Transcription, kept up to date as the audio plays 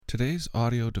Today's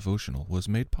audio devotional was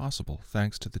made possible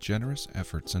thanks to the generous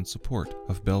efforts and support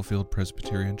of Bellefield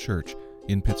Presbyterian Church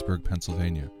in Pittsburgh,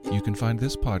 Pennsylvania. You can find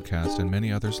this podcast and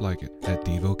many others like it at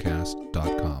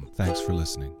Devocast.com. Thanks for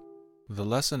listening. The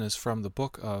lesson is from the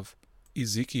book of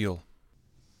Ezekiel.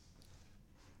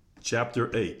 Chapter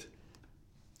 8.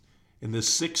 In the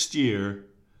 6th year,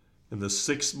 in the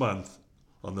 6th month,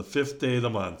 on the 5th day of the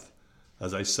month,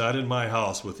 as I sat in my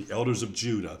house with the elders of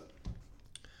Judah,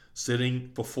 sitting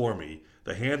before me,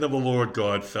 the hand of the Lord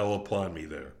God fell upon me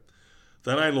there.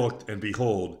 Then I looked, and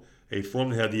behold, a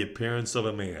form that had the appearance of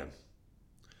a man.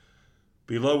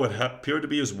 Below what appeared to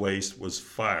be his waist was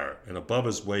fire, and above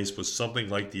his waist was something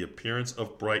like the appearance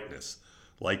of brightness,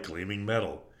 like gleaming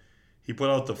metal. He put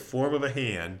out the form of a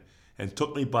hand, and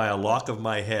took me by a lock of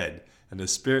my head, and the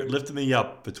Spirit lifted me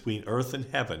up between earth and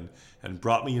heaven, and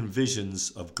brought me in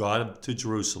visions of God to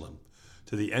Jerusalem,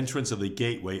 to the entrance of the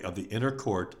gateway of the inner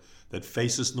court that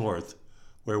faces north,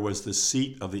 where was the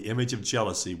seat of the image of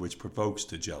jealousy which provokes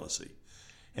to jealousy.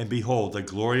 And behold, the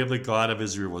glory of the God of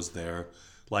Israel was there,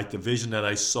 like the vision that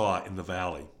I saw in the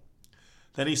valley.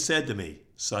 Then he said to me,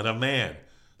 Son of man,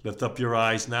 lift up your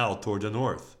eyes now toward the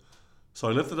north. So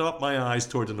I lifted up my eyes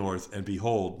toward the north, and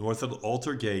behold, north of the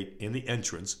altar gate in the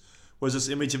entrance was this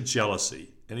image of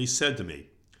jealousy. And he said to me,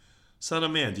 Son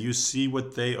of man, do you see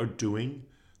what they are doing,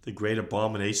 the great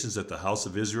abominations that the house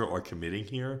of Israel are committing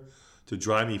here, to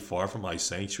drive me far from my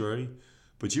sanctuary?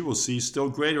 But you will see still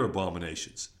greater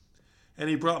abominations. And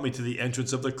he brought me to the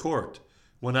entrance of the court.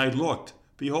 When I looked,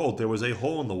 behold, there was a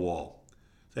hole in the wall.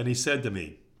 Then he said to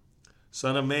me,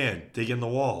 Son of man, dig in the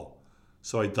wall.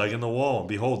 So I dug in the wall, and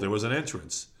behold, there was an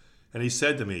entrance. And he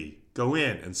said to me, Go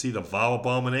in and see the vile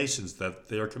abominations that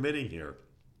they are committing here.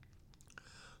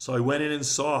 So I went in and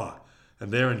saw,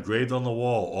 and there engraved on the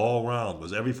wall all around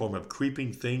was every form of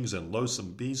creeping things and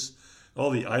loathsome beasts, and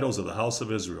all the idols of the house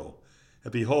of Israel.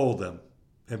 And behold them,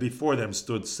 and before them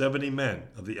stood 70 men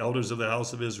of the elders of the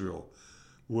house of Israel,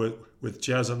 with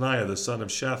Jazaniah the son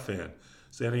of Shaphan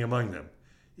standing among them.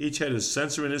 Each had his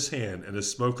censer in his hand, and the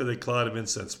smoke of the cloud of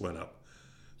incense went up.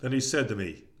 Then he said to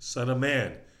me, Son of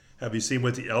man, have you seen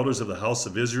what the elders of the house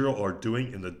of Israel are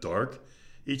doing in the dark,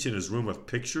 each in his room of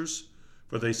pictures?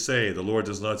 For they say, The Lord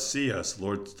does not see us, the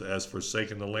Lord has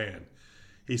forsaken the land.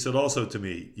 He said also to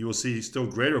me, You will see still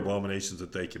greater abominations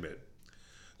that they commit.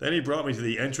 Then he brought me to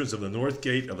the entrance of the north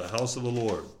gate of the house of the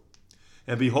Lord.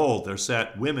 And behold, there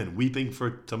sat women weeping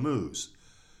for Tammuz.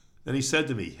 Then he said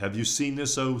to me, Have you seen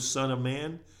this, O son of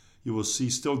man? You will see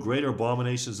still greater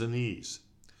abominations than these.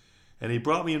 And he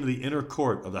brought me into the inner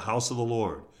court of the house of the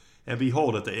Lord. And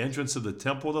behold, at the entrance of the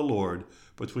temple of the Lord,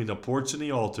 between the porch and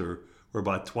the altar, were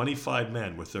about 25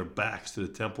 men with their backs to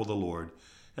the temple of the Lord,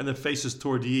 and their faces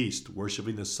toward the east,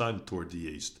 worshiping the sun toward the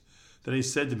east. Then he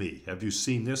said to me, Have you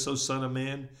seen this, O son of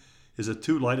man? Is it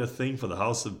too light a thing for the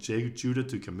house of Judah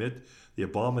to commit the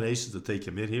abominations that they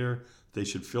commit here? They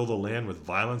should fill the land with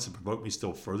violence and provoke me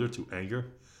still further to anger?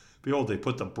 Behold, they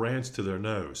put the branch to their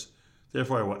nose.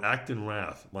 Therefore I will act in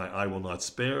wrath. My eye will not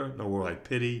spare, nor will I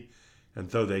pity. And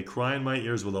though they cry in my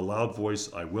ears with a loud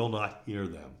voice, I will not hear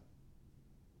them.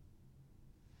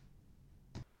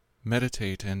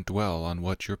 Meditate and dwell on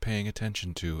what you're paying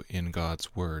attention to in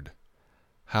God's Word.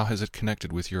 How has it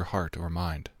connected with your heart or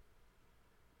mind?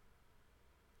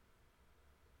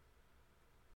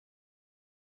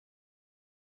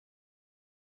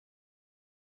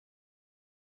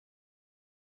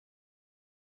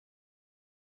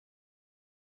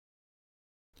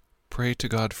 Pray to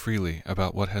God freely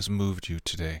about what has moved you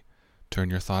today. Turn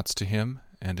your thoughts to Him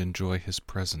and enjoy His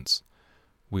presence.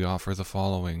 We offer the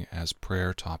following as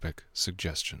prayer topic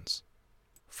suggestions.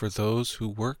 For those who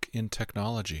work in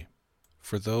technology.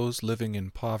 For those living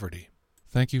in poverty.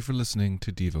 Thank you for listening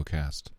to Devocast.